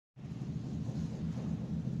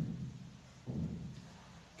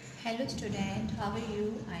Hello student, how are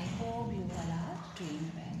you? I hope you all are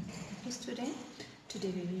doing well. Okay student,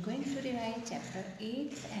 today we will going to revise chapter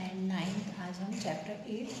 8 and 9. आज हम chapter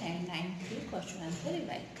 8 and 9 के question answer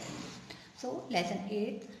revise करेंगे. So lesson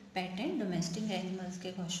 8 pet and domestic animals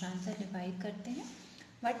के question answer revise करते हैं.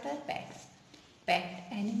 What are pets? Pet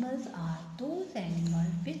animals are those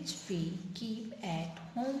animals which we keep at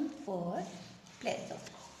home for pleasure.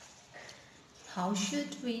 How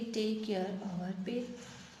should we take care of our pets?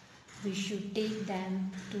 We should take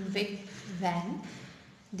them to vet when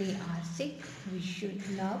they are sick. We should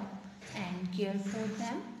love and care for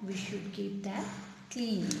them. We should keep them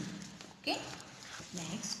clean. Okay.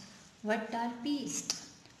 Next, what are pests?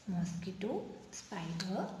 Mosquito,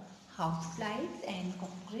 spider, houseflies and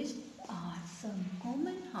cockroach are some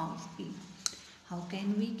common house pests. How can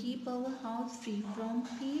we keep our house free from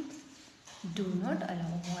pests? Do not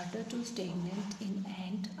allow water to stagnate in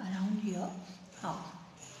and around your house.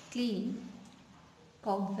 Clean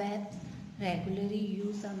cobwebs. Regularly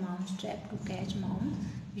use a mouse trap to catch mouse.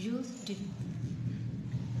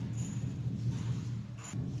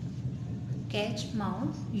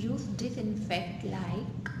 Use disinfect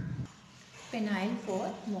like phenyl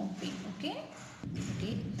for mopping. Okay.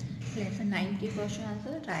 Lesson 9 के question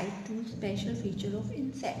answer. Write two special feature of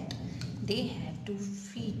insect. They have two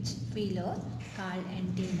feelers called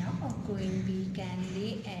antenna. A queen bee can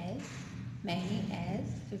lay as many as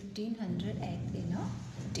 1500 eggs in a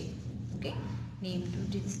day. Okay. Name two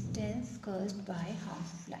diseases caused by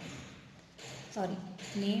housefly.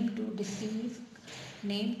 Name two disease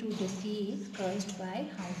caused by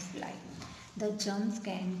housefly. The germs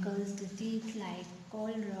can cause disease like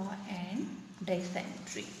cholera and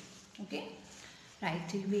dysentery. Okay. Write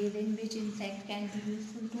three ways in which insect can be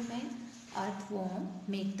useful to man. Earthworm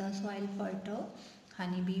make the soil fertile.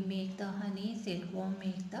 Honeybee make the honey. Silkworm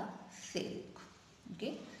make the silk.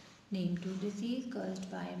 Okay. Name two disease caused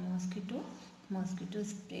by mosquito. Mosquito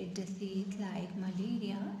spread disease like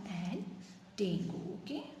malaria and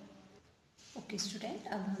dengue. Okay student,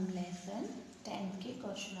 अब हम lesson 10 के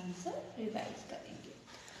question answer revise करेंगे.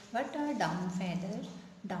 What are down feathers?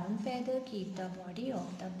 Down feather keep the body of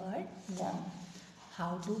the bird warm.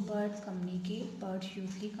 How do birds communicate? Birds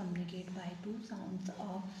usually communicate by two sounds, a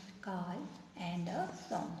call and a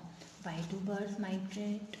song. Why do birds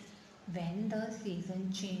migrate? When the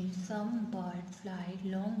season changes, some birds fly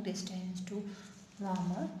long distance to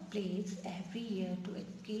warmer place every year to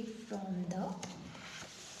escape from the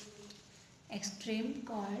extreme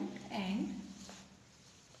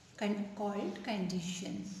cold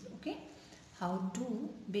conditions. Okay. How do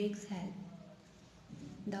beaks help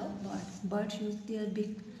the birds? Birds use their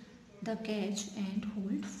beak the catch and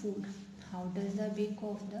hold food. How does the beak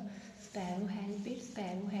of the sparrow help it?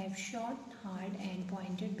 Sparrow have short, hard and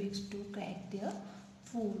pointed beaks to crack their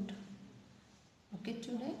food. Okay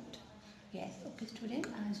student? Yes. Okay student,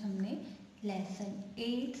 आज हमने lesson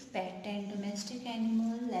 8 pet and domestic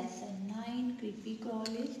animal, lesson 9 creepy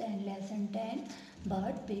क्रॉलिस and lesson 10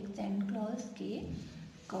 bird pigs and clause के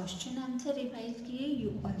question answer revise किए. You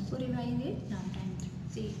also revise it. Now time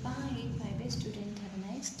से bye. Bye bye student. Have a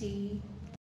nice day.